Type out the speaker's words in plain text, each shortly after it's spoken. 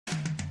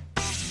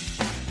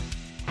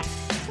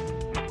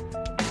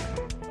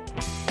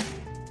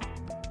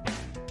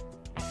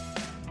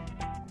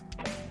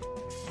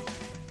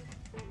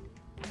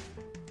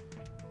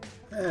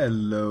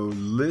Hello,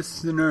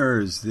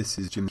 listeners. This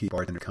is Jim Key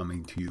Bartender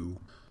coming to you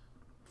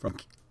from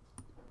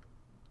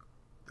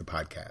the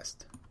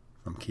podcast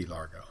from Key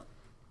Largo.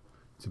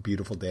 It's a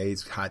beautiful day.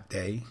 It's a hot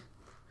day.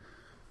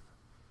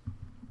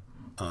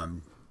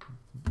 I'm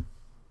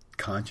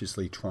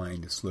consciously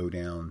trying to slow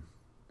down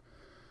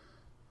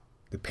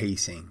the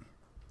pacing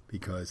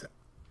because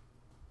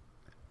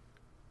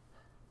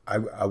I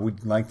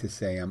would like to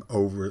say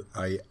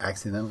I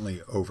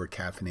accidentally over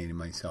caffeinated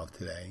myself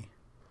today.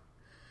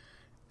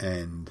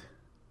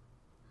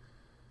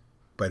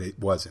 But it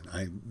wasn't.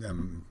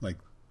 I'm like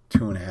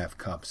 2.5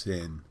 cups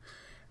in,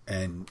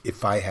 and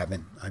if I've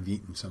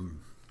eaten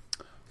some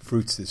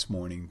fruits this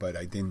morning, but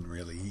I didn't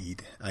really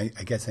eat. I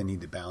guess I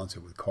need to balance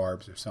it with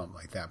carbs or something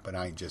like that. But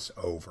I just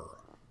over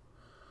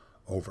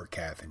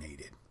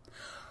caffeinated.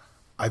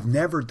 I've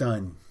never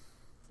done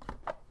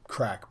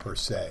crack per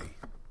se.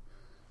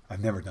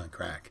 I've never done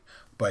crack,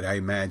 but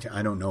I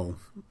don't know.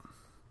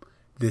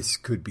 This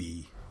could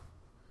be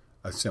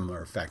a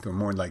similar effect, or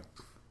more like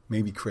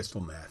maybe crystal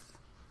meth.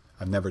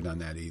 I've never done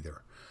that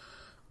either,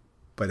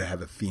 but I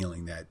have a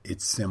feeling that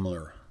it's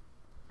similar.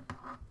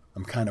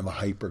 I'm kind of a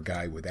hyper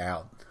guy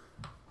without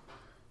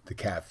the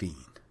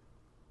caffeine,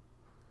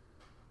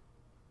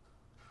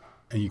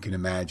 and you can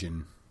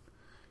imagine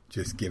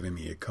just giving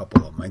me a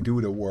couple of them. I do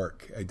it at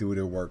work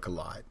a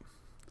lot,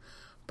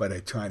 but I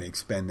try to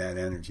expend that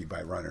energy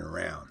by running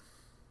around.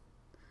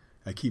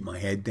 I keep my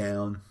head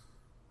down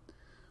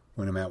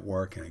when I'm at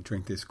work, and I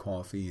drink this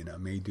coffee, and I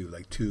may do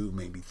like 2,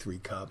 maybe 3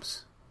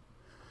 cups,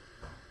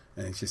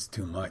 and it's just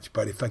too much.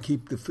 But if I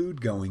keep the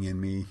food going in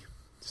me,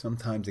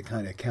 sometimes it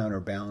kind of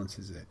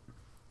counterbalances it.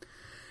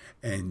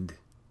 And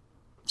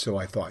so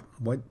I thought,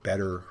 what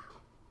better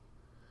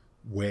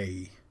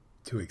way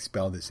to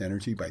expel this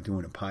energy by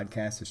doing a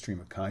podcast, a stream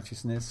of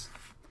consciousness?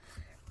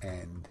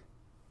 And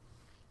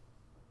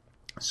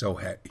so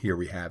here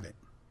we have it.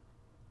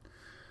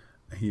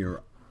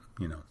 Here,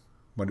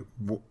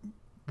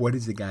 what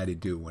is the guy to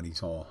do when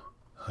he's all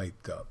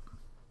hyped up?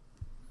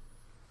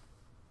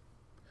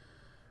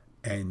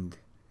 And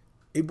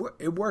it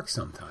works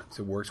sometimes.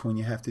 It works when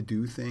you have to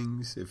do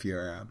things. If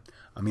you're,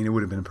 it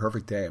would have been a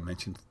perfect day. I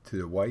mentioned to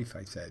the wife,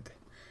 I said,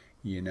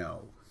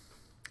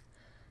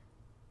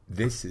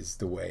 this is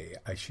the way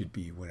I should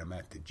be when I'm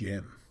at the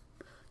gym.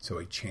 So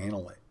I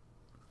channel it.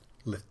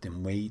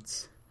 Lifting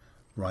weights,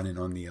 running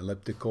on the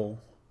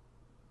elliptical,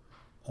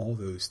 all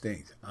those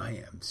things. I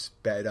am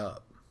sped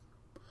up.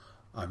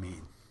 I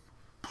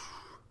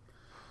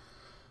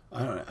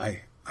don't know.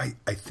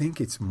 I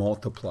think it's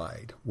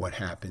multiplied what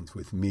happens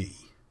with me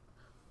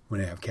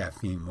when I have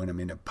caffeine, when I'm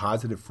in a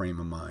positive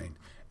frame of mind,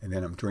 and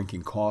then I'm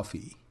drinking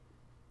coffee,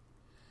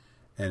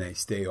 and I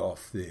stay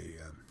off the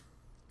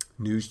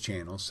news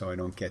channels so I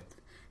don't get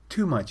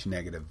too much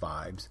negative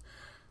vibes.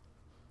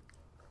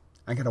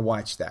 I got to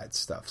watch that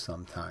stuff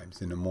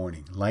sometimes in the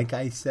morning. Like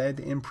I said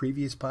in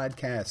previous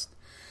podcasts,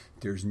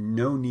 there's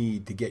no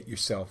need to get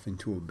yourself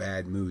into a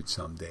bad mood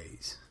some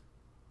days.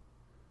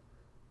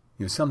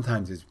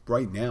 Sometimes it's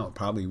right now, it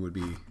probably would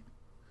be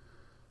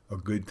a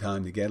good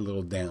time to get a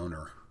little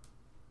downer,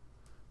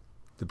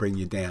 to bring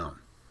you down.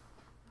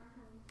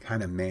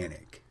 Kind of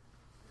manic.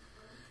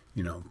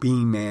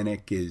 Being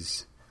manic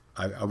is,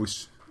 I've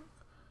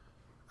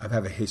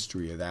had a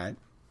history of that.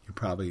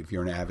 If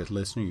you're an avid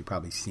listener, you've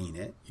probably seen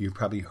it. You've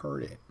probably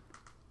heard it.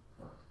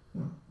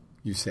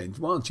 You said,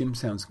 well, Jim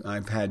sounds,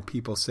 I've had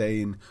people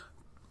saying,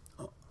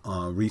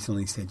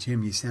 recently said,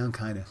 Jim, you sound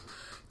kind of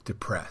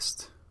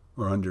depressed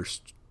or under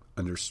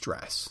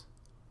stress,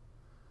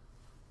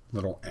 a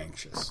little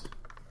anxious.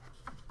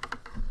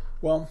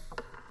 Well,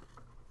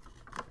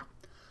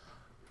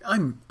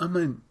 I'm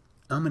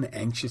an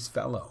anxious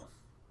fellow.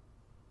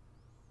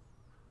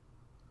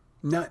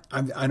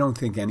 I don't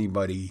think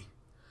anybody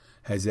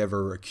has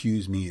ever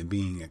accused me of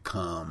being a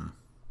calm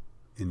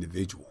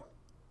individual.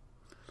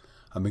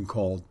 I've been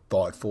called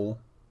thoughtful,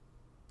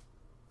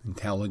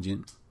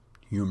 intelligent,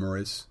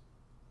 humorous,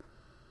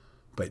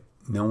 but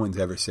no one's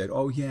ever said,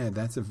 oh yeah,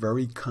 that's a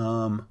very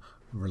calm,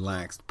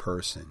 relaxed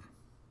person.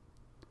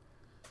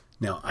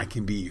 Now, I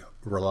can be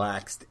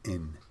relaxed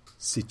in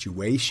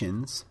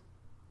situations.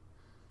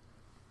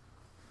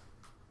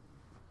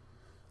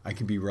 I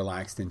can be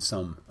relaxed in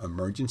some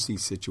emergency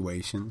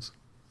situations,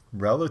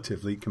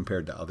 relatively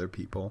compared to other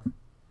people.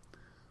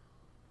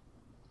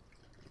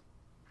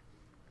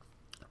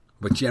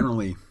 But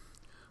generally,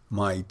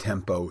 my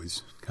tempo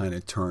is kind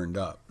of turned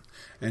up.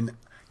 And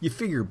you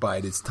figure by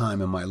this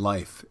time in my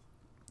life,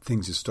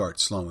 things will start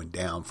slowing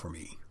down for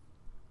me.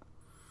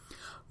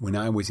 When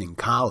I was in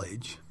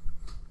college,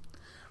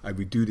 I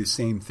would do the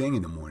same thing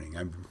in the morning.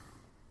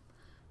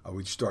 I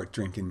would start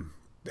drinking.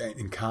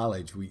 In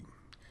college,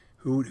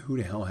 who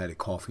the hell had a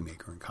coffee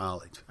maker in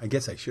college? I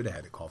guess I should have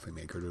had a coffee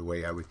maker the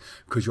way I would,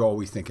 because you're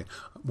always thinking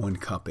 1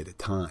 cup at a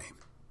time.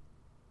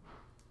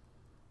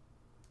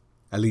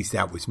 At least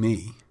that was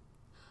me.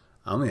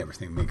 I don't ever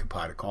think make a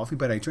pot of coffee,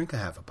 but I drink a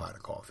half a pot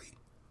of coffee.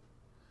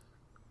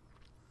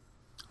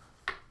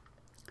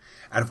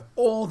 Out of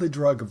all the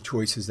drug of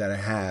choices that I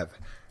have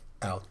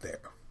out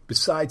there,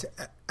 besides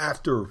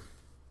after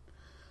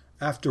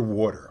After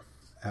water,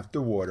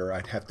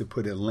 I'd have to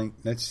put a link.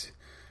 Let's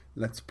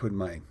put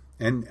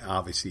and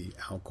obviously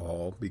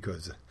alcohol,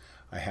 because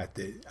I had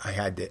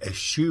to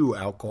eschew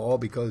alcohol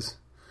because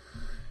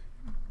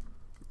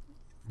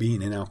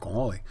being an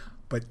alcoholic.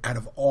 But out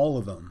of all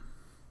of them,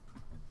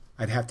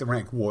 I'd have to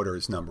rank water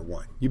as number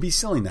one. You'd be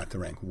silly not to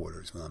rank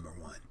water as number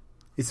one.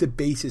 It's the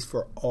basis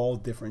for all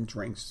different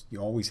drinks. You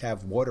always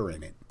have water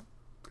in it.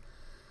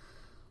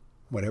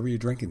 Whatever you're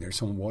drinking, there's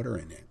some water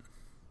in it.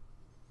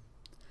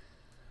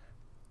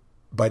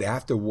 But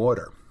after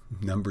water,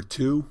 number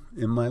two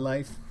in my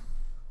life,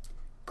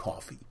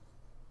 coffee.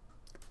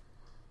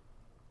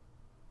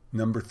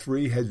 Number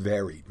three has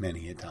varied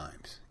many a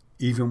times.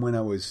 Even when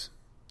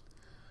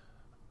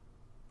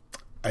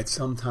at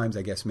sometimes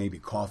I guess maybe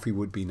coffee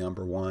would be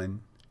number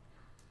one,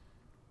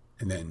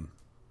 and then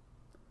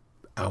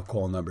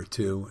alcohol number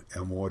two,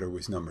 and water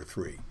was number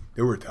three.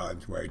 There were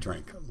times where I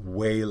drank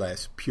way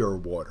less pure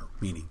water,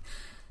 meaning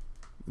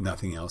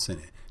nothing else in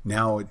it.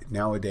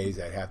 Nowadays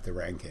I'd have to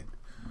rank it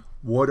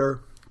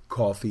water,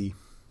 coffee,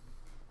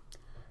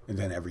 and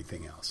then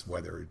everything else,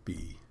 whether it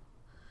be,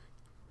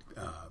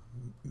 I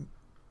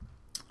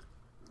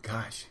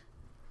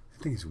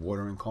think it's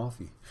water and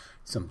coffee.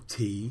 Some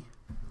tea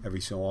every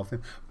so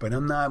often. But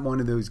I'm not one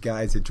of those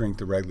guys that drink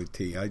the regular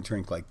tea. I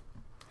drink like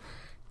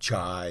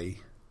chai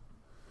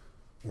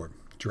or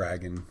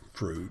dragon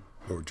fruit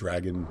or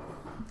dragon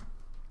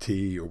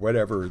tea or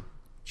whatever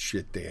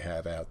shit they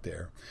have out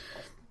there.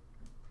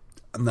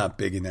 I'm not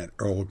big in that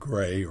Earl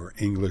Grey or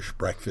English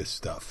breakfast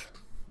stuff.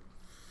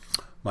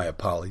 My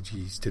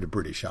apologies to the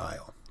British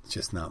Isle. It's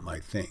just not my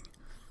thing.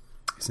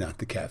 It's not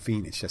the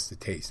caffeine, it's just the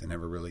taste. I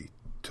never really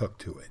took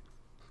to it.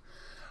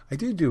 I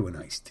do an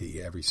iced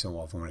tea every so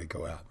often when I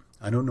go out.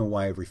 I don't know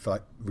why I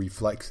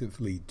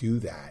reflexively do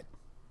that.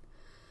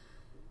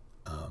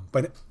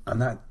 But I'm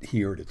not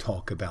here to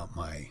talk about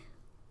my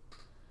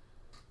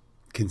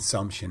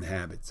consumption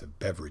habits of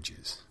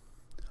beverages.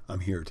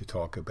 I'm here to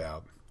talk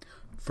about,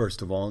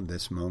 first of all, in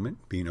this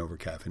moment, being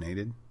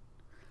over-caffeinated.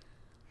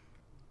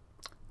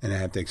 And I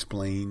have to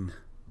explain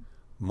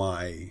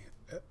my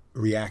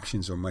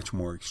reactions are much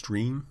more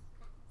extreme.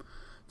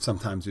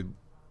 Sometimes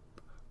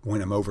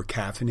when I'm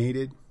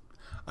over-caffeinated,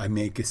 I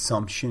make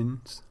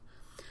assumptions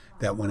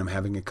that when I'm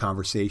having a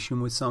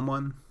conversation with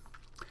someone,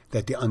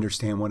 that they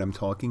understand what I'm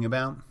talking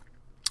about.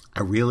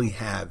 I really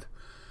have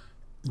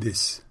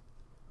this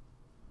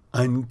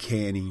I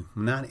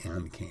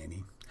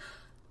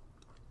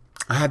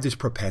have this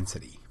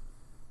propensity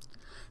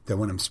that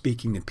when I'm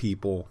speaking to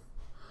people,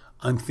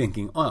 I'm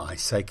thinking, oh, I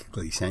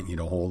psychically sent you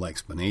the whole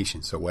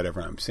explanation, so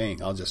whatever I'm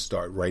saying, I'll just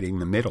start right in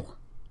the middle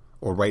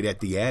or right at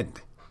the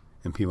end.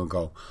 And people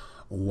go,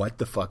 what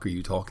the fuck are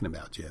you talking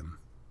about, Jim?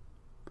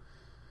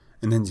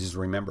 And then just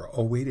remember,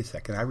 oh, wait a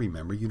second, I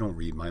remember you don't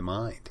read my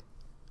mind.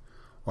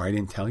 Or I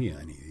didn't tell you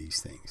any of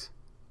these things.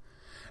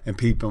 And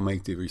people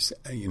make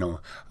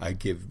I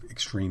give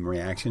extreme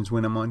reactions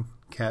when I'm on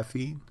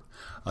caffeine.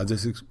 I'll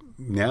just,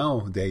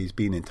 nowadays,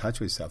 being in touch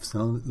with stuff,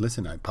 so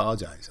listen, I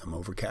apologize. I'm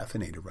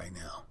over-caffeinated right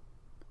now.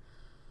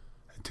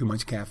 I had too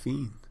much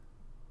caffeine.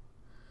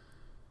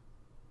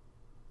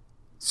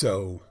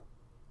 So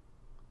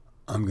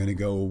I'm going to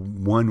go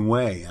one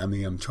way. I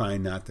mean, I'm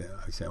trying not to.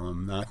 I say, well,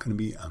 I'm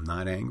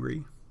not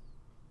angry.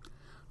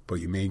 But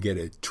you may get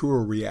a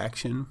truer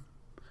reaction.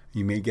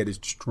 You may get a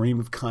stream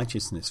of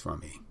consciousness from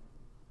me.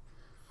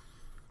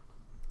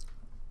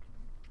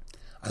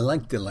 I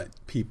like to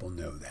let people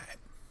know that.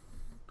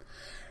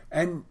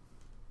 And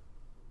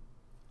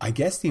I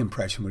guess the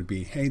impression would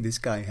be, hey, this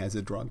guy has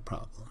a drug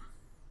problem.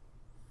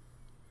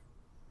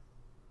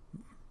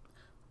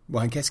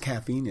 Well, I guess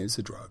caffeine is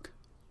a drug.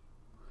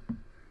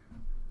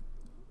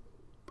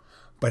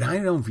 But I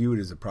don't view it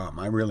as a problem.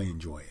 I really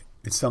enjoy it.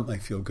 It's something I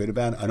feel good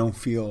about. I don't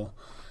feel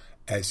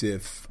as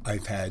if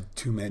I've had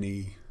too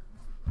many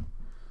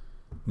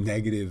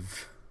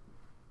negative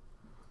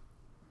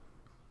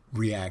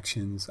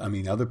reactions. I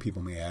mean, other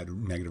people may add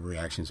negative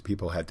reactions.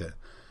 People had to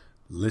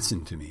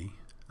listen to me.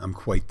 I'm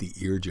quite the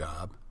ear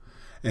job.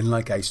 And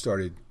like I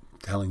started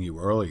telling you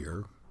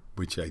earlier,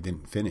 which I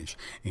didn't finish,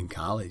 in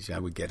college, I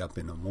would get up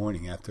in the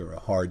morning after a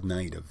hard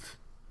night of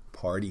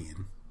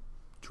partying,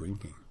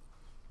 drinking,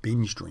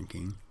 binge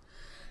drinking,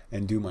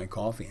 and do my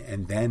coffee.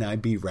 And then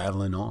I'd be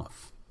rattling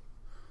off.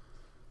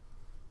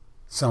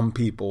 Some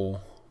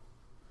people,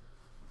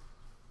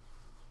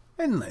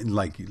 and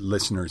like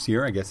listeners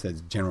here, I guess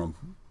that's general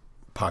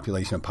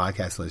population of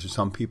podcast listeners,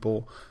 some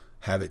people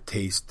have a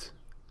taste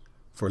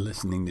for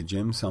listening to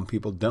Jim, some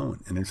people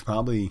don't. And it's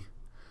probably,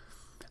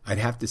 I'd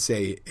have to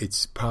say,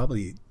 it's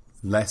probably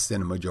less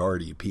than a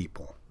majority of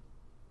people.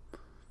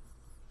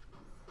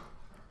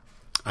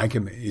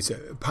 It's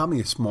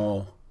probably a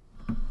small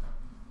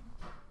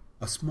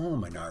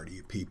minority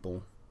of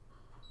people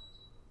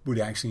would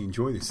actually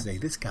enjoy this. Say,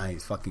 this guy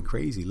is fucking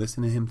crazy.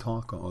 Listen to him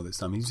talk all this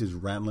time. He's just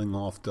rattling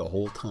off the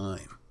whole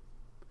time.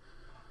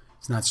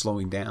 He's not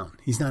slowing down.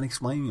 He's not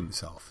explaining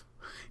himself.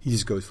 He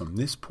just goes from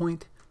this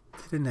point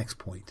to the next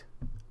point.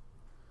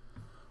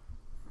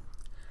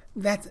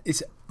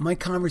 My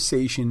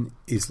conversation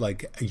is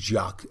like a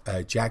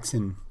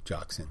Jackson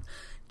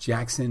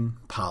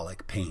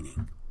Pollock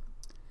painting.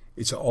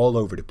 It's all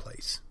over the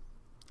place.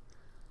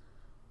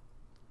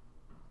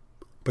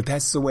 But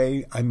that's the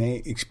way I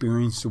may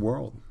experience the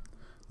world.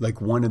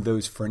 Like one of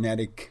those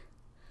frenetic,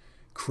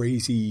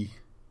 crazy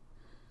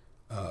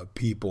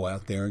people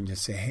out there, and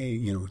just say,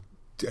 hey,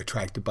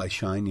 attracted by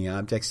shiny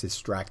objects,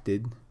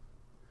 distracted.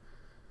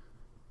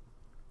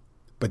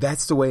 But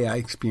that's the way I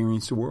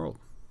experience the world.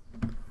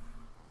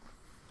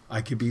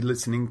 I could be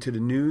listening to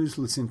the news,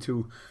 listen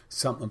to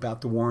something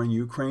about the war in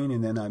Ukraine,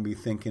 and then I'd be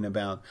thinking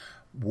about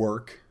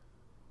work,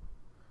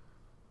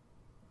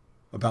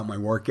 about my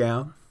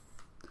workout,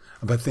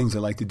 about things I'd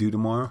like to do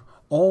tomorrow,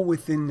 all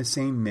within the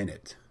same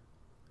minute.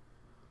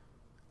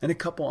 And a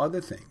couple other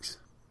things.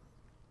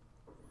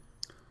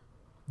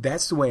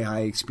 That's the way I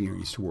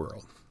experience the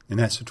world. And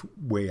that's the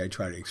way I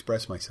try to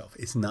express myself.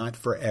 It's not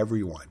for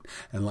everyone.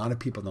 And a lot of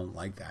people don't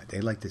like that.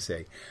 They like to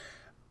say,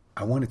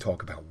 I want to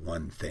talk about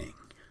one thing.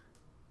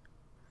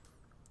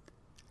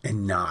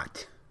 And I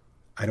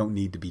don't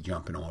need to be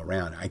jumping all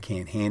around. I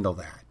can't handle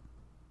that.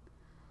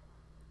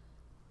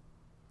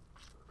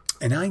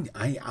 And I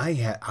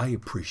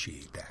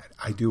appreciate that.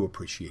 I do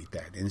appreciate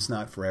that. And it's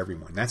not for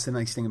everyone. That's the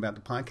nice thing about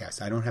the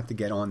podcast. I don't have to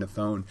get on the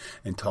phone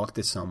and talk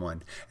to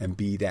someone and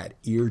be that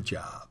ear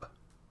job.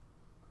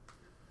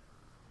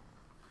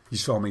 You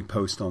saw me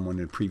post on one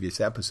of the previous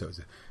episodes.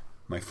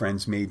 My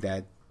friends made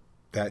that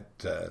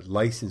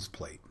license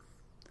plate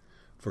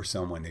for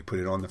someone. They put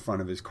it on the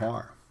front of his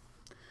car.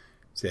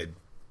 It said,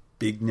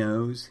 big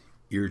nose,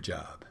 ear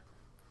job,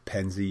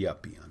 Penzi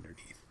Yuppie underneath.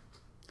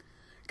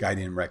 Guy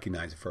didn't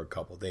recognize it for a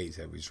couple of days.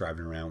 I was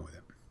driving around with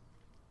it.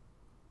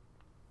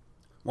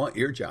 Well,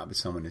 ear job is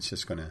someone that's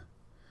just going to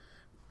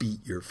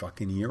beat your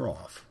fucking ear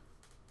off.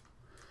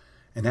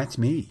 And that's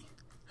me.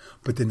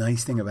 But the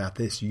nice thing about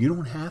this, you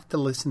don't have to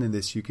listen to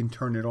this. You can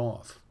turn it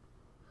off.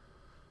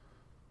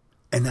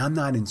 And I'm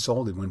not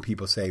insulted when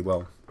people say,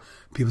 oh,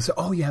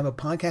 you have a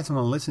podcast? I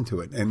want to listen to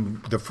it.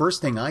 And the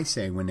first thing I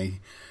say when they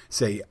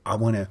say, you have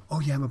a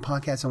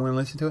podcast? I want to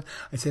listen to it.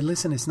 I say,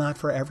 listen, it's not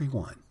for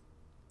everyone.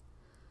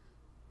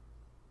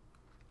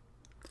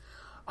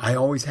 I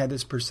always had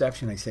this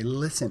perception. I say,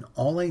 listen,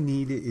 all I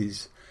need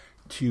is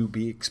to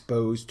be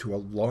exposed to a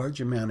large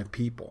amount of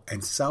people.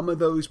 And some of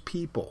those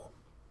people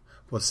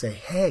will say,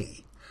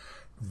 hey,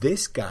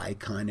 this guy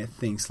kind of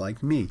thinks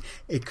like me.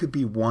 It could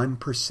be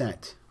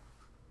 1%.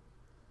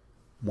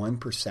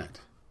 1%.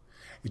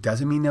 It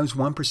doesn't mean those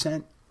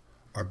 1%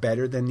 are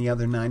better than the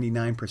other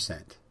 99%.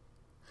 It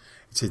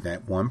says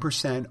that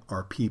 1%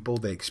 are people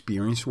that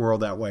experience the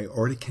world that way,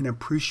 or they can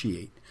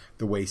appreciate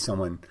the way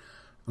someone,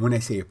 when I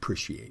say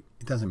appreciate,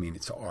 it doesn't mean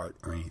it's art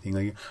or anything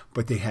like that,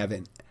 but they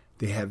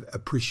have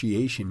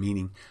appreciation,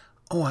 meaning,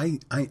 I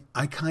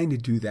kind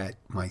of do that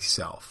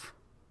myself.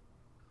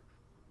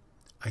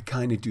 I've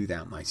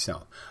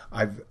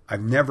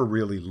never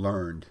really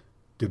learned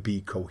to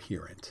be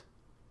coherent.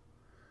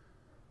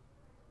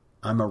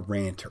 I'm a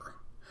ranter.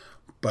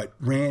 But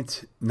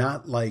rant,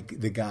 not like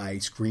the guy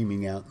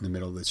screaming out in the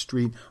middle of the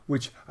street,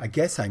 which I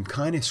guess I'm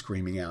kind of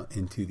screaming out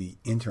into the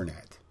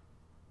internet.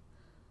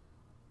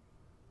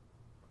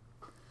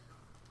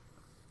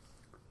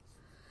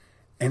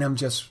 And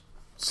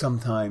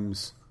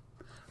sometimes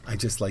I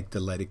just like to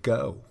let it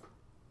go.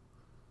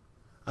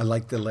 I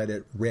like to let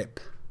it rip.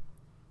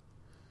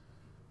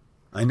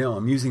 I know,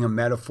 I'm using a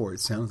metaphor.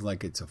 It sounds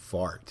like it's a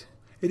fart.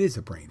 It is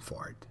a brain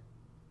fart.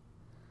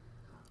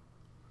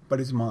 But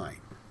it's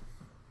mine.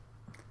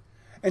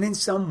 And in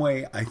some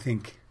way, I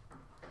think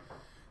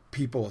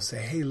people will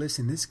say, hey,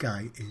 listen, this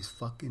guy is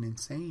fucking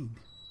insane.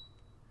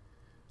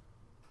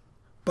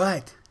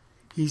 But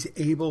he's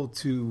able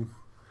to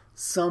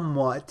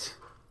somewhat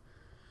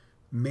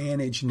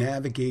manage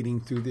navigating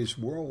through this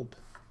world,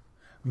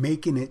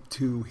 making it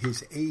to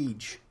his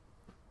age,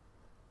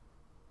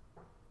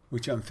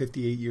 which I'm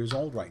 58 years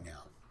old right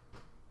now.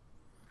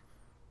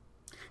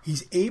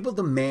 He's able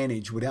to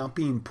manage without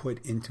being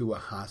put into a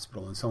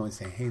hospital and someone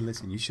saying, hey,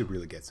 listen, you should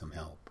really get some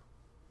help.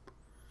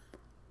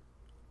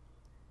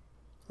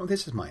 Well,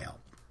 this is my help.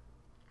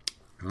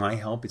 My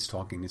help is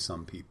talking to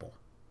some people,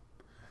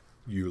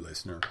 you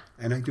listener,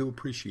 and I do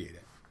appreciate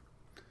it.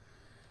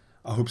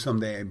 I hope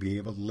someday I'll be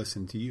able to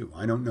listen to you.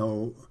 I don't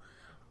know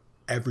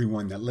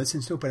everyone that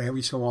listens to it, but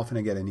every so often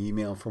I get an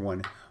email from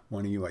one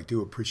of you. I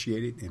do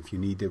appreciate it. And if you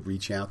need to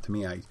reach out to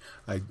me, I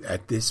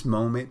at this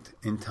moment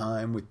in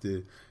time with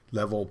the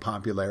level of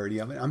popularity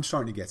of it, I'm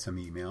starting to get some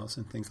emails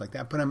and things like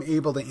that, but I'm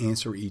able to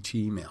answer each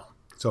email.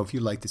 So if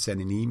you'd like to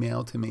send an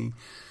email to me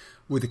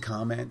with a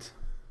comment,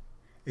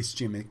 it's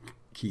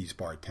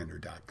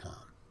jim@keysbartender.com.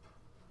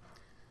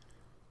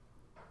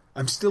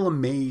 I'm still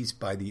amazed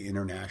by the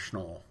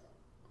international,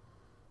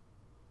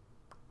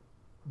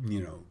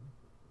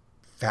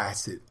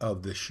 facet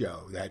of the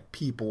show, that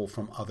people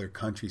from other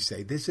countries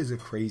say, this is a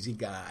crazy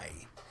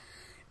guy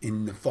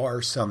in the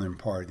far southern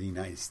part of the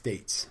United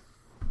States.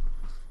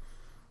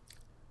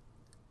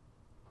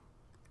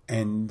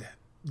 And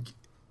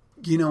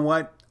you know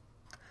what?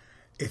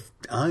 If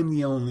I'm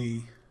the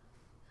only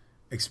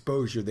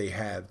exposure they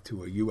have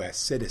to a U.S.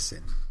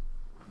 citizen,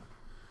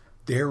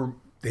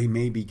 they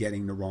may be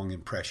getting the wrong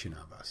impression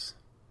of us.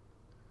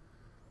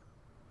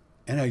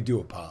 And I do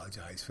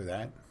apologize for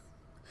that.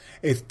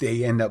 If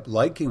they end up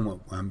liking what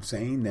I'm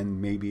saying, then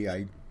maybe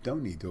I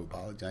don't need to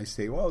apologize.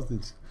 Say, well,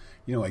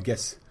 I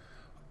guess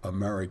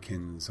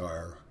Americans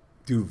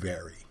do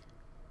vary.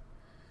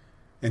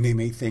 And they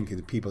may think,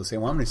 that people say,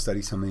 well, I'm going to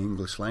study some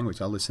English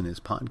language. I'll listen to this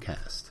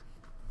podcast.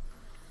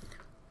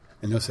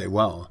 And they'll say,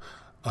 well,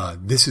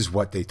 this is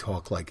what they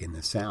talk like in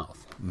the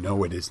South.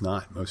 No, it is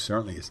not. Most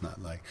certainly it's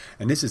not like.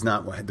 And this is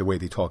not the way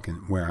they talk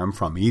where I'm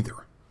from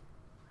either.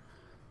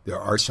 There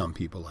are some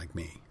people like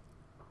me.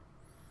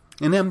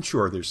 And I'm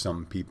sure there's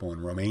some people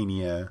in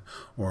Romania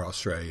or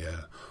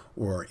Australia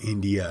or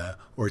India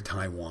or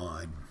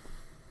Taiwan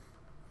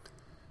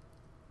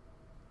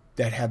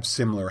that have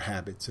similar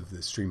habits of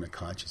the stream of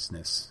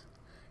consciousness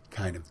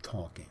kind of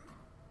talking.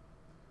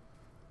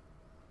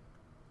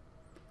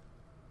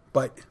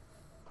 But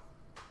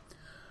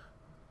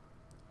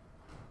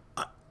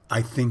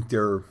I think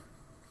there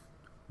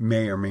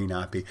may or may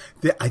not be.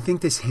 I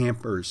think this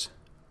hampers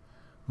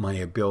my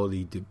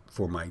ability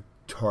for my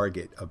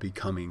target of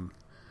becoming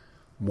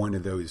one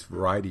of those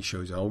variety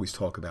shows I always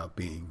talk about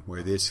being,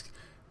 where this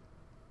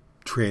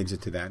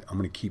transit to that. I'm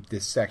going to keep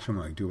this section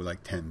when I do it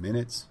like 10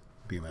 minutes,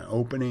 be my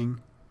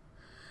opening,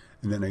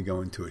 and then I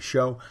go into a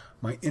show.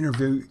 My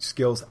interview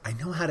skills, I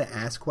know how to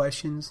ask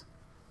questions.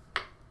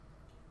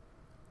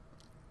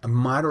 I'm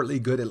moderately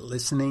good at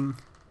listening.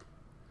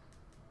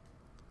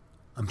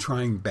 I'm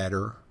trying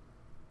better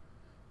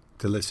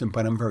to listen,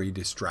 but I'm a very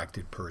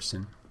distracted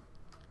person.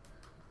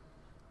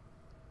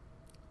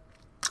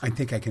 I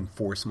think I can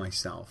force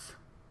myself.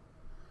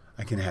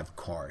 I can have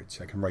cards.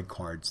 I can write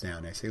cards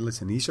down. I say,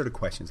 listen, these are the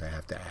questions I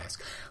have to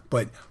ask.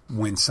 But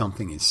when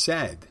something is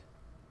said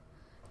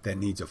that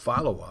needs a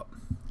follow-up,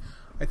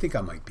 I think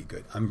I might be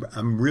good.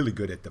 I'm really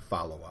good at the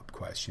follow-up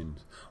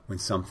questions when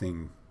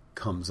something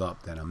comes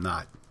up that I'm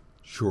not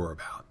sure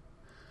about.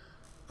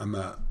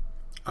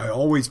 I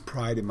always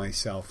prided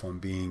myself on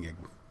being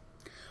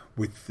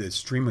with the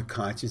stream of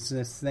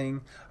consciousness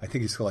thing. I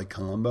think it's like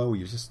Columbo, where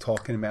you're just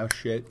talking about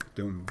shit,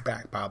 doing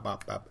back, bop,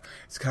 bop, bop.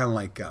 It's kind of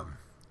like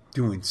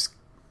doing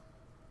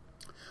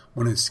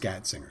one of the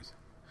scat singers.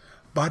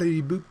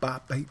 Body boop,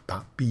 bop, bop,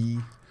 bop, bee.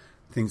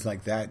 Things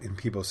like that. And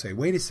people say,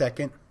 wait a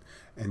second.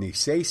 And they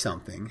say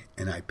something,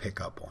 and I pick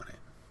up on it.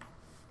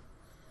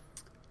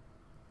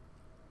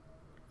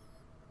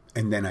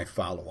 And then I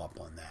follow up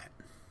on that.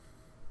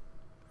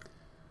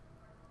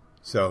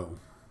 So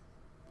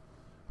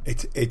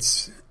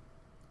it's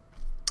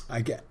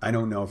I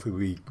don't know if it would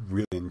be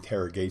really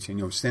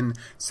interrogation.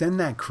 Send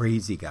that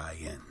crazy guy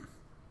in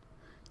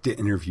to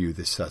interview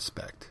the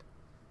suspect.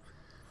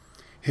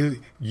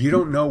 You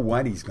don't know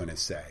what he's going to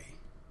say.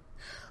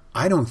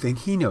 I don't think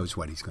he knows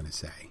what he's going to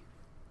say.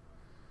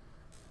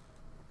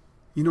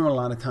 A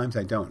lot of times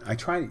I don't. I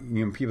try,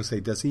 people say,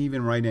 does he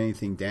even write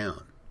anything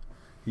down?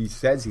 He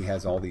says he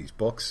has all these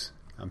books.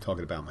 I'm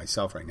talking about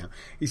myself right now.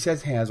 He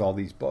says he has all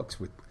these books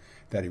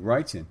that he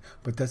writes in,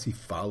 but does he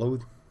follow?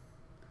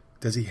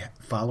 Does he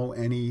follow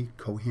any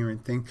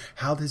coherent thing?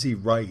 How does he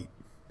write?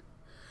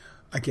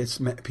 I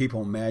guess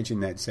people imagine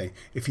that, say,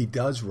 if he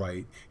does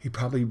write, he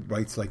probably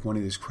writes like one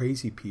of those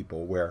crazy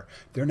people where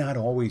they're not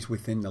always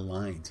within the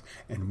lines.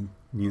 And,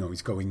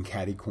 he's going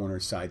catty corner,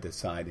 side to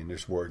side, and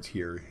there's words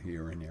here,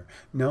 here, and there.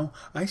 No,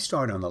 I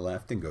start on the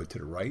left and go to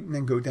the right and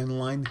then go down the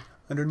line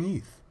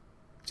underneath,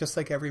 just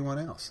like everyone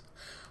else.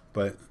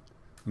 But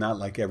not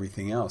like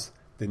everything else.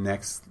 The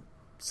next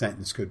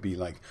sentence could be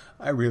like,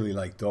 I really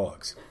like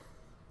dogs.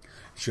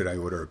 Should I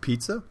order a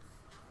pizza?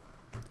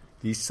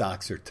 These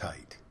socks are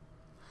tight.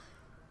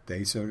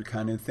 These are the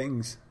kind of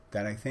things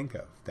that I think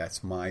of.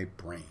 That's my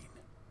brain.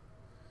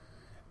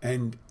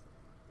 And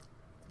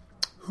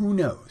who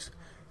knows?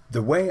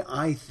 The way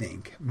I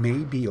think may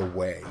be a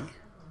way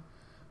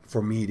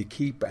for me to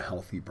keep a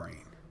healthy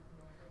brain.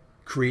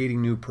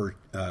 Creating new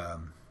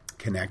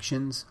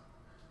connections.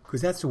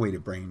 Because that's the way the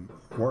brain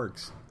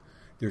works.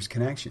 There's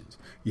connections.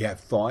 You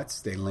have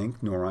thoughts, they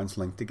link, neurons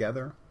link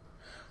together.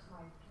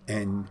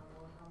 And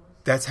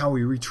that's how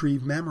we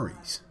retrieve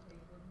memories.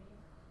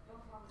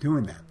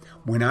 Doing that.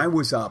 When I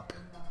was up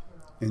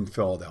in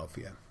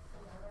Philadelphia,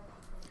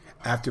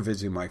 after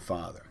visiting my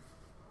father,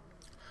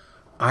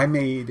 I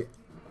made,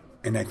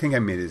 and I think I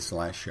made this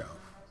last show,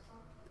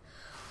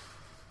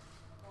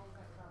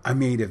 I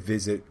made a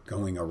visit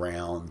going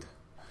around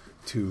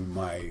to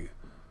my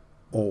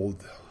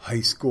old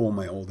high school,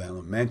 my old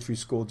elementary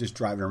school, just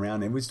driving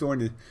around. It was during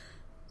the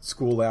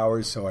school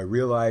hours, so I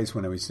realized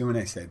when I was doing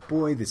it, I said,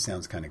 boy, this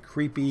sounds kind of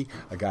creepy.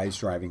 A guy's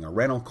driving a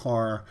rental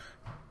car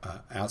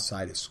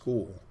outside of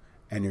school,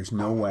 and there's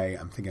no way,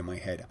 I'm thinking in my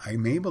head,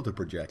 I'm able to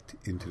project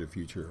into the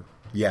future.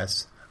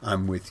 Yes,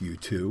 I'm with you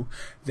too,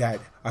 that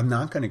I'm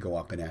not going to go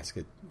up and ask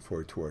it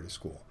for a tour to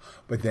school.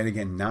 But then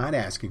again, not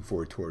asking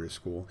for a tour to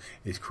school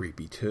is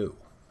creepy too.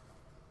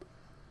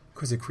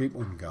 Because a creep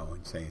wouldn't go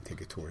and say,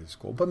 take a tour to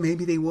school. But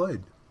maybe they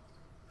would.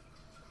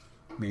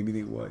 Maybe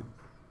they would.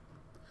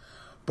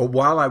 But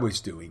while I was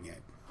doing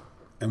it,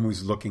 and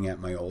was looking at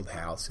my old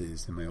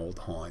houses and my old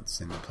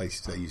haunts and the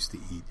places I used to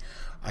eat,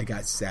 I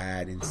got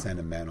sad and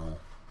sentimental.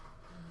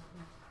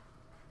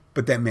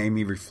 But that made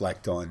me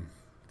reflect on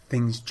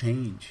things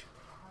change.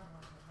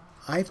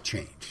 I've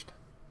changed.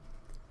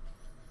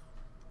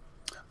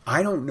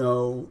 I don't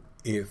know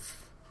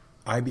if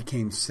I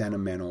became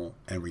sentimental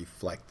and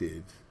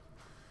reflective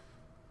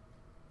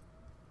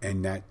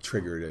and that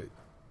triggered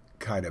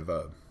a kind of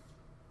a,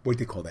 what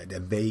do you call that? A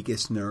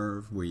vagus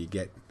nerve where you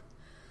get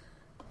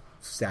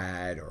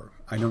sad, or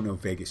I don't know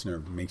if vagus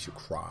nerve makes you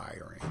cry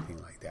or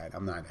anything like that.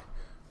 I'm not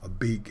a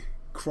big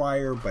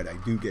crier, but I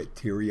do get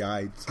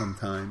teary-eyed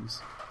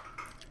sometimes.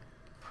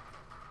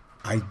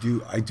 I do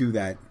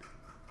that.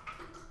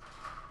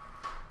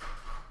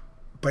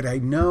 But I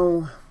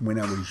know when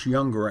I was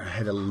younger, I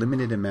had a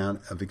limited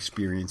amount of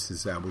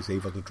experiences I was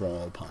able to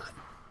draw upon.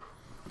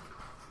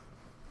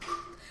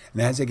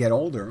 And as I get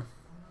older,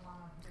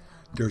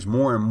 there's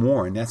more and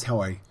more, and that's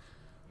how I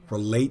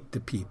relate to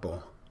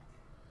people,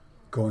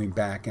 going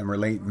back and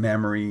relate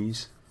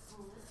memories.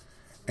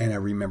 And I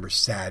remember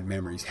sad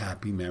memories,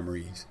 happy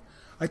memories.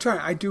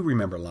 I do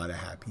remember a lot of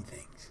happy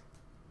things.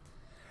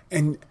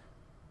 And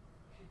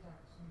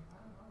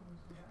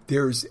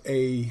there's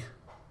a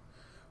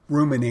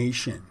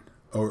rumination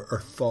or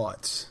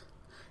thoughts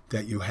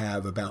that you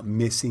have about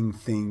missing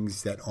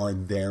things that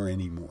aren't there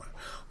anymore.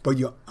 But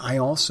I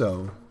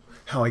also,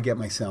 how I get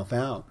myself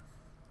out,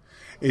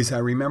 is I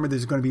remember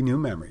there's going to be new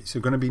memories. There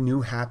are going to be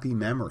new happy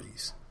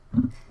memories.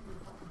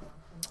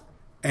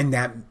 And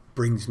that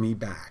brings me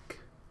back.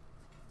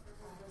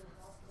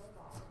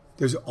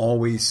 There's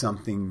always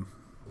something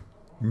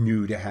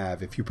new to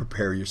have if you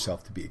prepare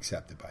yourself to be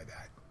accepted by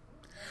that.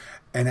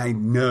 And I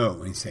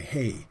know and say,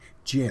 hey,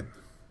 Jim,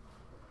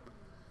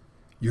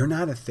 you're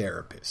not a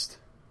therapist.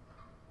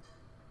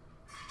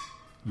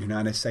 You're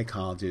not a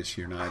psychologist.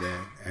 You're not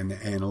an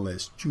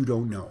analyst. You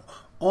don't know.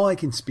 All I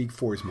can speak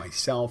for is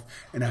myself.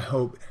 And I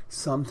hope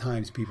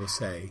sometimes people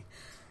say,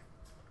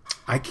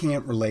 I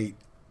can't relate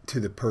to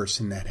the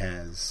person that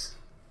has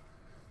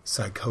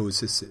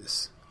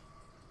psychosis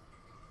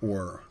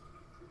or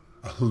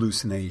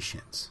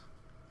hallucinations.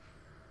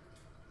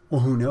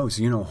 Well, who knows?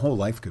 A whole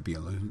life could be a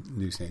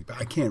hallucination. But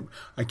I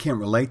can't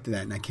relate to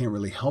that, and I can't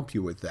really help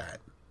you with that.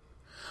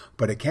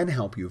 But it can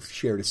help you if you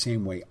share the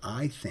same way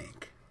I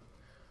think.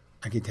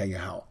 I can tell you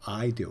how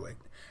I do it.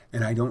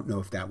 And I don't know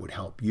if that would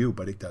help you,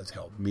 but it does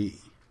help me.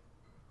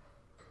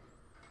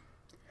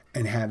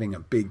 And having a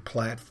big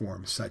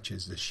platform such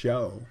as the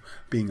show,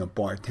 being a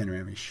bartender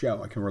in a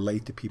show, I can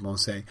relate to people and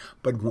say,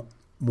 but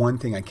one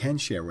thing I can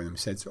share with them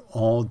is it's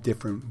all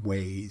different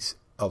ways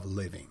of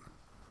living.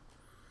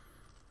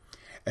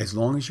 As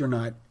long as you're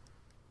not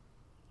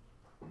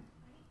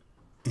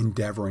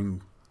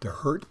endeavoring to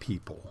hurt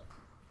people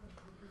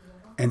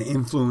and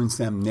influence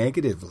them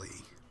negatively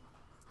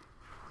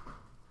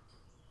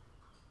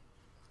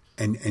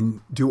and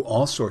do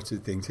all sorts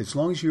of things, as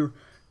long as you're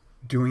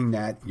doing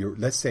that,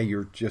 let's say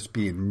you're just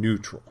being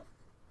neutral.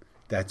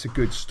 That's a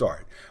good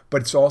start.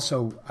 But it's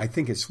also, I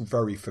think it's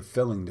very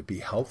fulfilling to be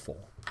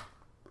helpful.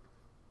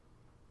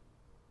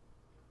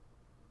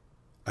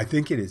 I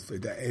think it is.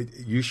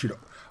 You should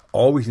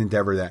always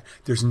endeavor that.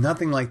 There's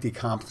nothing like the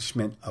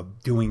accomplishment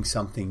of doing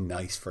something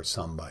nice for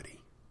somebody.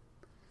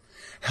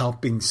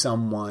 Helping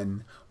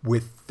someone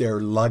with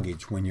their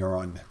luggage when you're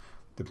on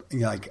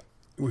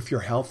if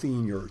you're healthy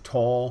and you're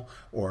tall,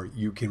 or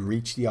you can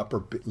reach the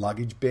upper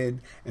luggage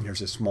bin and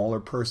there's a smaller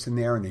person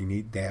there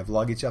and they have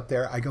luggage up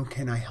there, I go,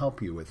 can I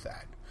help you with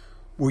that?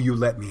 Will you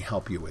let me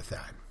help you with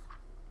that?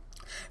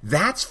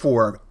 That's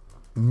for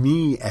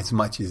me as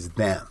much as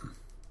them.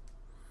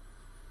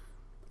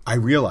 I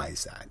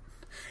realize that.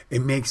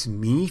 It makes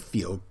me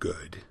feel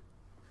good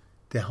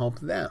to help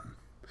them.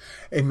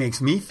 It makes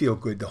me feel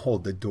good to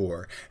hold the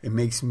door. It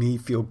makes me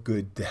feel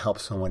good to help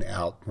someone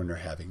out when they're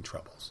having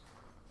troubles.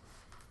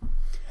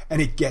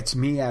 And it gets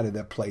me out of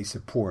that place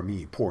of poor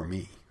me, poor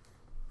me.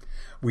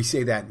 We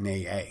say that in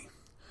AA.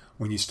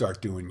 When you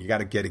start doing, you got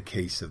to get a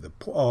case of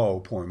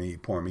poor me,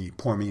 pour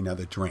me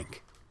another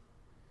drink.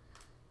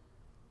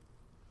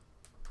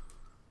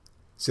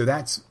 So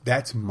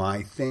that's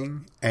my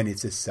thing, and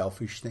it's a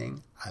selfish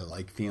thing. I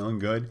like feeling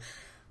good.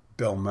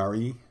 Bill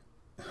Murray,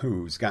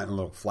 who's gotten a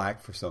little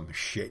flack for some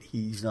shit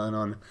he's done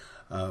on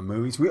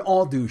movies. We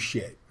all do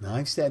shit. Now,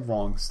 I've said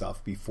wrong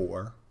stuff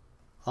before.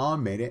 I'll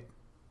admit it.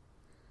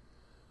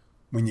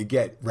 When you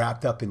get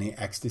wrapped up in the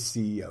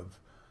ecstasy of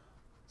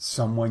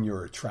someone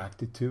you're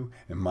attracted to,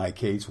 in my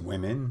case,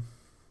 women,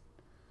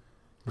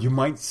 you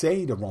might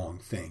say the wrong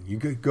thing. You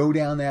could go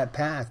down that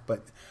path,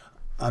 but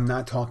I'm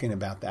not talking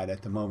about that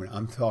at the moment.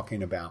 I'm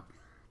talking about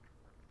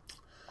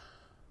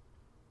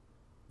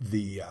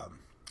the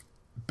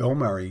Bill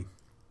Murray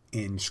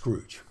in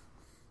Scrooged.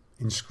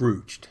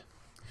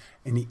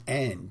 In the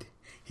end,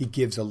 he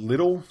gives a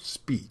little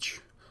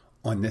speech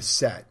on the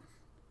set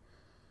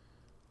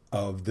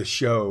of the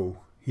show.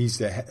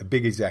 He's a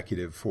big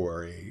executive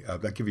for I'll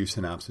give you a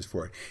synopsis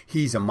for it.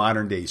 He's a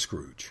modern day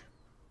Scrooge.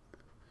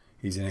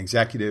 He's an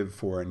executive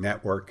for a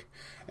network,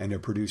 and they're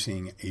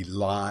producing a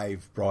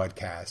live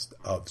broadcast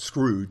of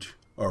Scrooge,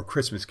 or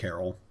Christmas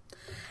Carol.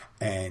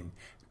 And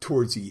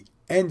towards the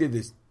end of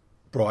this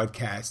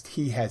broadcast,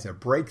 he has a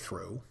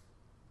breakthrough.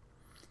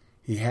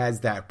 He has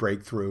that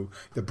breakthrough,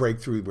 the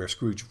breakthrough where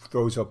Scrooge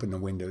throws open the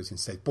windows and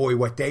says, "Boy,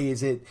 what day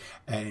is it?"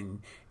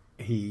 And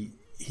he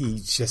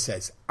just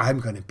says, "I'm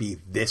going to be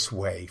this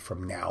way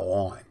from now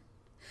on."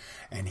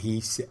 And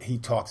he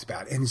talks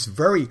about it. And it's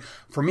very,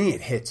 for me,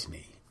 it hits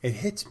me. It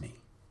hits me.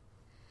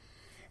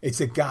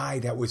 It's a guy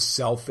that was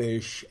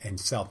selfish and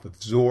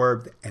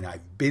self-absorbed, and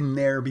I've been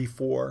there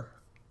before.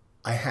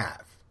 I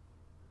have.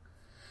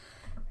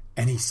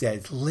 And he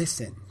says,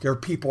 listen, there are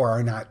people who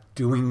are not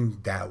doing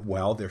that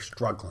well. They're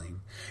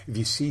struggling. If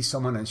you see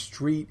someone on the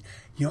street,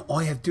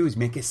 all you have to do is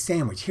make a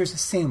sandwich. Here's a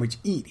sandwich.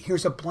 Eat.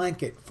 Here's a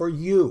blanket for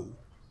you.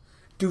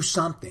 Do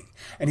something.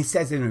 And he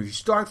says that if you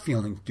start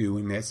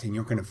doing this and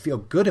you're going to feel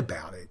good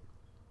about it,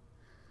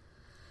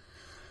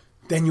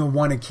 then you'll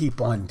want to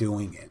keep on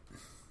doing it.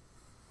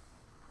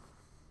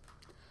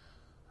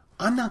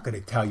 I'm not going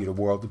to tell you the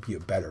world would be a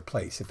better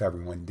place if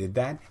everyone did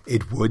that.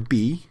 It would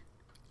be.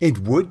 It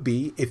would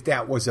be if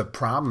that was a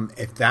problem.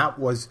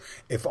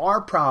 If our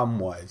problem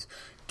was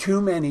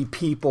too many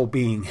people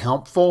being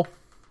helpful,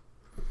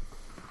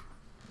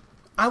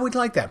 I would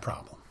like that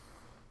problem.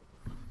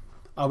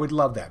 I would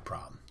love that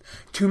problem.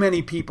 Too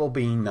many people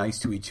being nice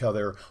to each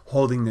other,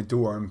 holding the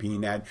door and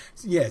being that.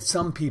 Yeah,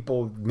 some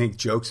people make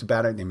jokes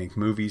about it. They make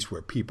movies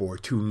where people are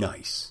too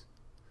nice.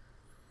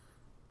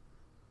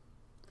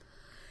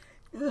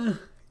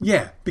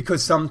 Yeah,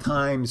 because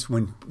sometimes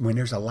when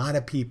there's a lot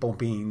of people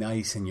being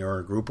nice and you're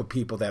a group of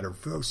people that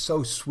are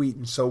so sweet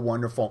and so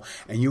wonderful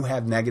and you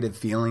have negative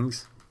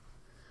feelings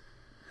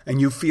and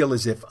you feel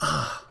as if,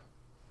 I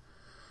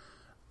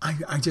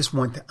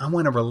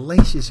want a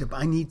relationship.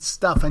 I need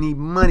stuff. I need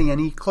money. I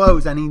need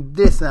clothes. I need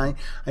this. I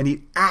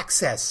need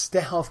access to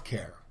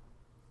healthcare.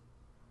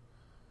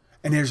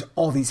 And there's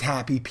all these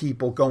happy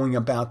people going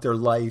about their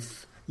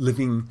life,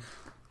 living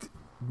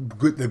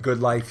the good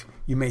life.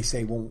 You may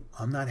say, well,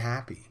 I'm not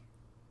happy.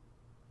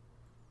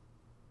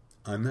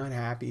 I'm not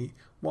happy.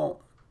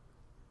 Well,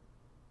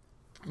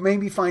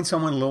 maybe find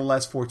someone a little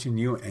less fortunate than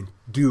you and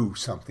do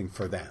something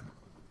for them.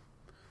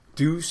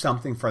 Do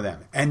something for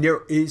them. And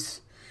there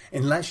is,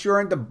 unless you're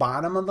at the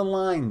bottom of the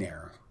line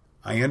there,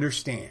 I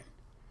understand.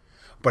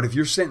 But if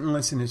you're sitting and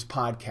listening to this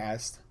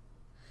podcast,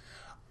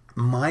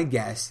 my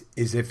guess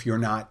is if you're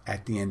not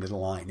at the end of the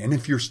line. And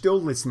if you're still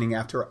listening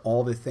after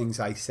all the things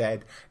I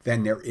said,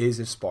 then there is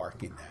a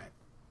spark in that.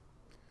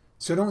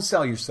 So don't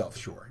sell yourself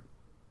short.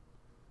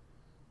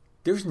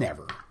 There's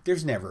never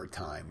a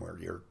time where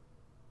you're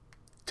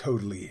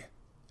totally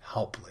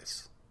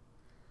helpless.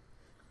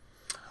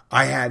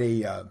 I had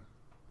a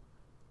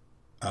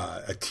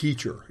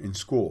teacher in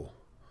school,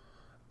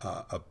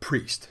 a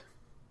priest,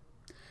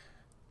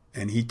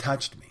 and he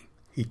touched me.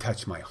 He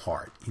touched my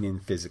heart. He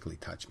didn't physically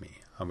touch me.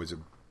 I was a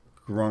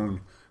grown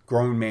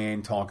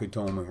man talking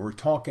to him, and we're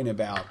talking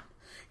about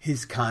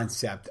his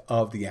concept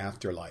of the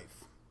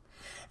afterlife.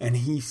 And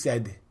he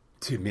said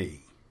to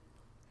me,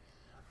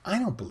 I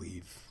don't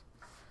believe,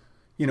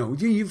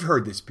 you've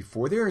heard this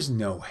before. There is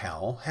no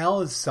hell. Hell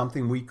is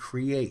something we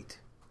create.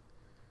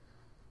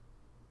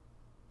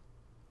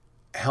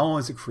 Hell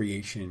is a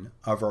creation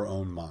of our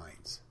own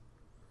minds.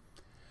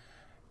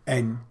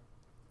 And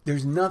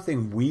there's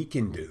nothing we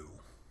can do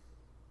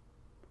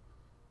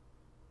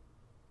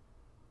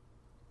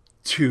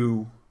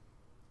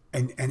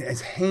and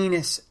as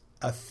heinous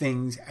of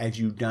things as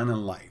you've done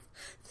in life.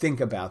 Think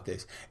about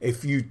this.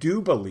 If you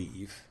do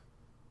believe,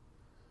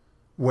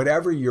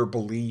 whatever your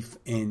belief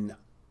in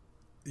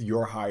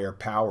your higher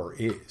power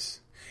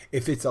is,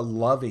 if it's a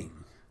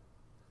loving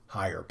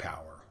higher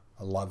power,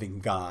 a loving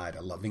God,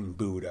 a loving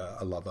Buddha,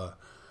 a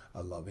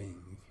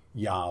loving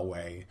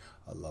Yahweh,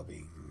 a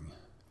loving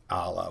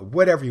Allah,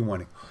 whatever you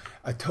want,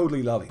 a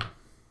totally loving,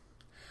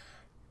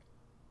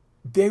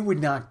 they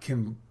would not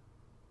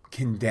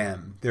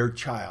condemn their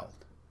child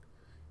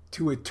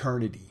to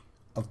eternity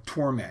of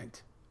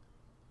torment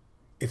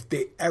if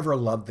they ever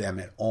loved them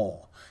at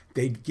all.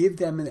 They'd give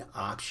them an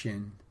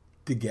option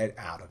to get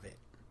out of it.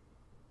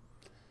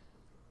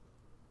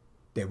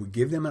 They would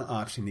give them an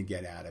option to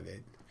get out of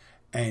it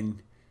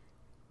and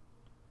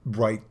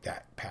write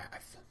that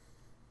path.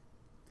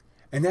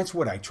 And that's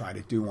what I try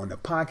to do on the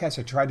podcast.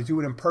 I try to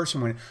do it in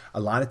person. When a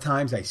lot of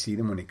times I see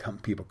them when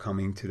people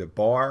coming to the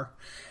bar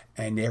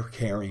and they're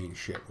carrying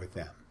shit with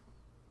them.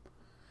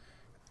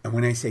 And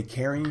when I say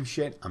carrying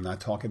shit, I'm not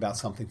talking about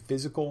something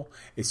physical.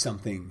 It's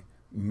something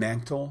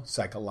mental,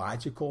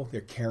 psychological.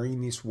 They're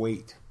carrying this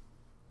weight.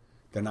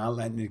 They're not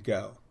letting it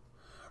go.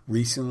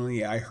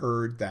 Recently, I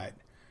heard that,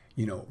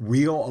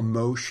 real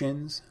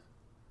emotions,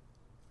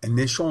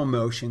 initial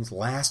emotions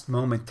last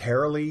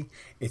momentarily.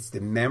 It's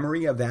the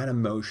memory of that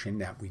emotion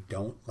that we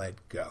don't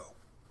let go.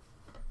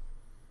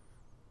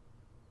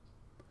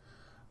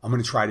 I'm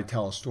going to try to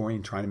tell a story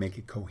and try to make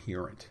it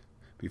coherent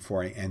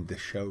before I end the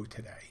show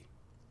today.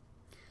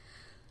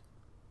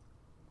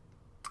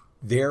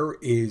 There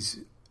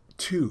is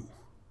two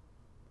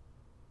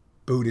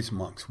Buddhist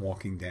monks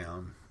walking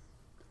down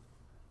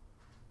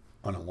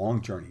on a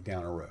long journey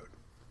down a road.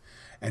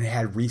 And it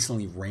had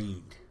recently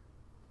rained.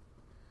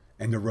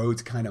 And the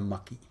road's kind of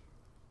mucky.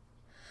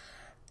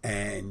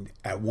 And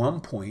at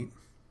one point,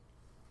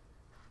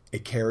 a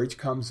carriage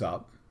comes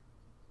up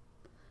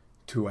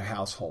to a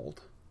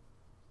household.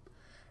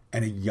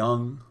 And a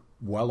young,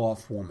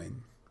 well-off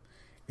woman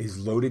is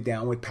loaded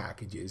down with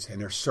packages.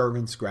 And her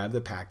servants grab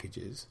the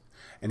packages.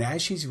 And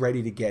as she's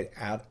ready to get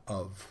out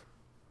of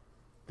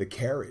the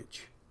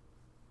carriage,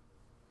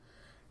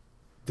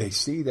 they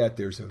see that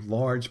there's a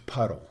large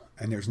puddle,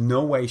 and there's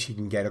no way she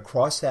can get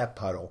across that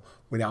puddle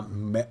without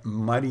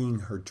muddying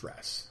her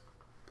dress.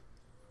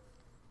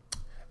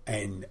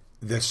 And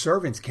the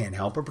servants can't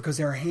help her because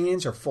their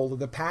hands are full of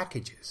the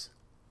packages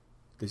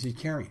that she's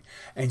carrying.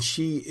 And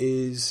she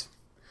is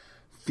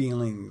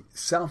feeling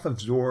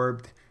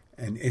self-absorbed,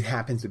 and it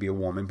happens to be a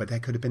woman, but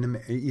that could have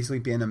been easily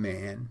been a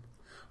man.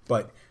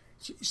 But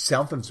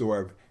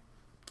self-absorbed,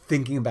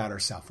 thinking about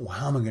herself. Well,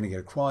 how am I going to get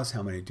across? How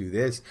am I going to do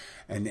this?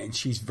 And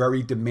she's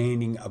very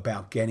demanding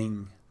about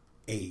getting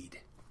aid.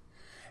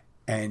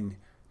 And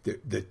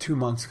the two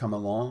monks come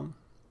along.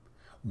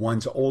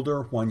 One's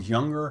older, one's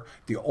younger.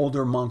 The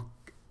older monk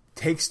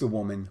takes the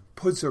woman,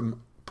 puts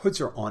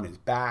her on his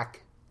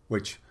back,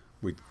 which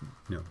would,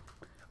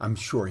 I'm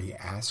sure he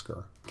asked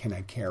her, "Can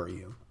I carry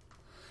you?"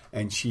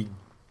 And she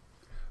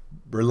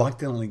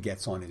reluctantly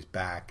gets on his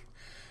back,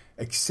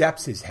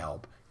 accepts his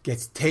help,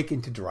 gets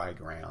taken to dry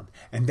ground,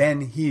 and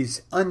then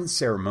he's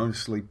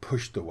unceremoniously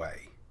pushed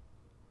away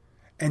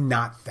and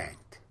not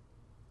thanked.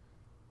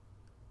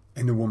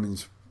 And the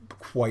woman's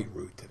quite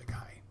rude to the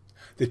guy.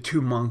 The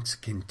two monks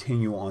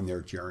continue on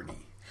their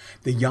journey.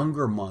 The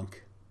younger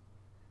monk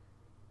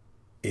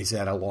is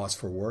at a loss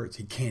for words.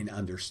 He can't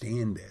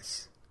understand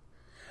this.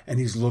 And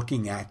he's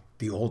looking at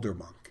the older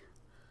monk.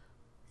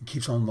 He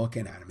keeps on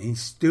looking at him. And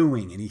he's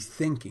stewing and he's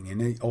thinking.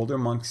 And the older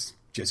monk's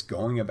just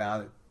going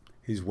about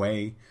his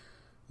way,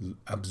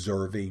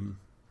 observing,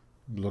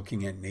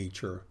 looking at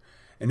nature.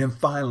 And then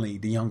finally,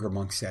 the younger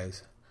monk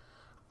says,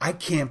 "I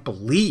can't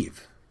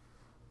believe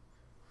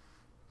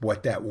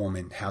what that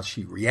woman, how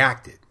she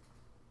reacted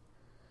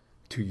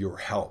to your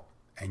help.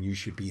 And you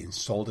should be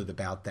insulted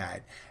about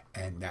that.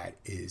 And that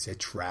is a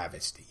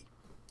travesty."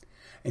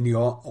 And the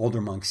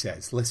older monk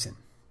says, "Listen,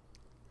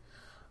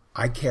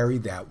 I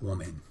carried that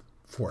woman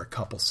for a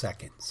couple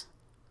seconds.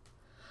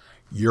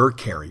 You're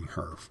carrying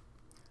her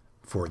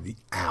for the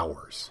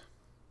hours."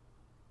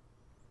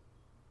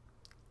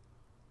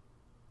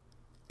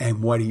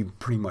 And what he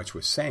pretty much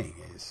was saying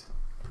is,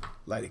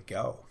 let it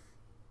go.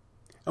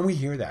 And we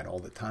hear that all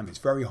the time. It's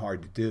very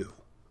hard to do.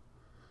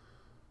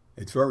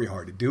 It's very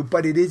hard to do,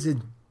 but it is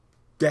a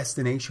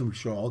destination we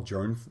should all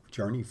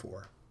journey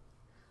for.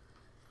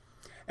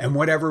 And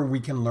whatever we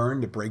can learn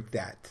to break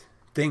that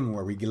thing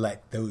where we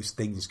let those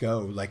things go,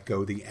 let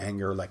go the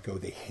anger, let go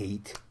the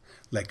hate,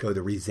 let go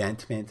the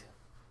resentment.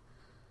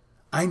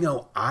 I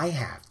know I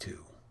have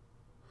to.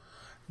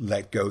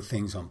 Let go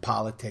things on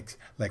politics,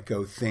 let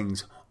go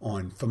things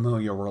on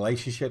familial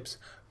relationships,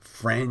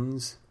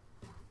 friends,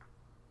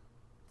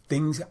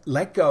 things,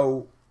 let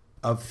go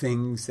of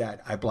things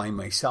that I blame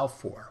myself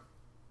for.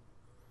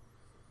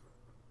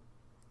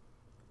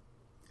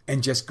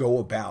 And just go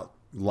about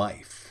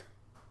life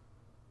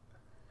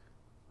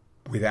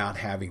without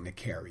having to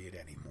carry it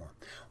anymore.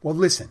 Well,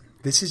 listen,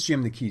 this is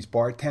Jim the Keys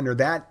Bartender.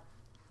 That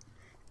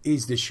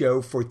is the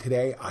show for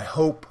today. I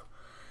hope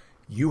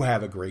you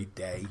have a great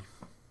day.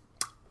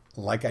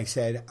 Like I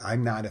said,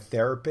 I'm not a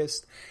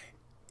therapist.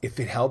 If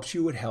it helps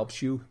you, it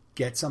helps you.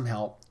 Get some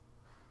help.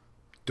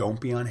 Don't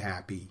be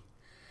unhappy.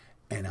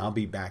 And I'll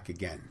be back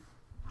again.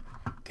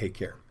 Take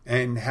care.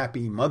 And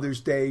happy Mother's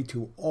Day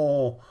to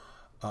all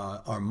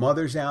our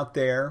mothers out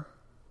there.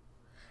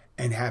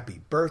 And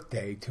happy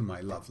birthday to my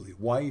lovely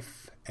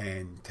wife.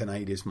 And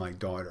tonight is my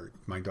daughter.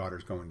 My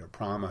daughter's going to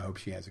prom. I hope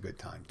she has a good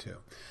time too.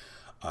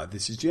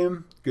 This is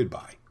Jim.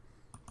 Goodbye.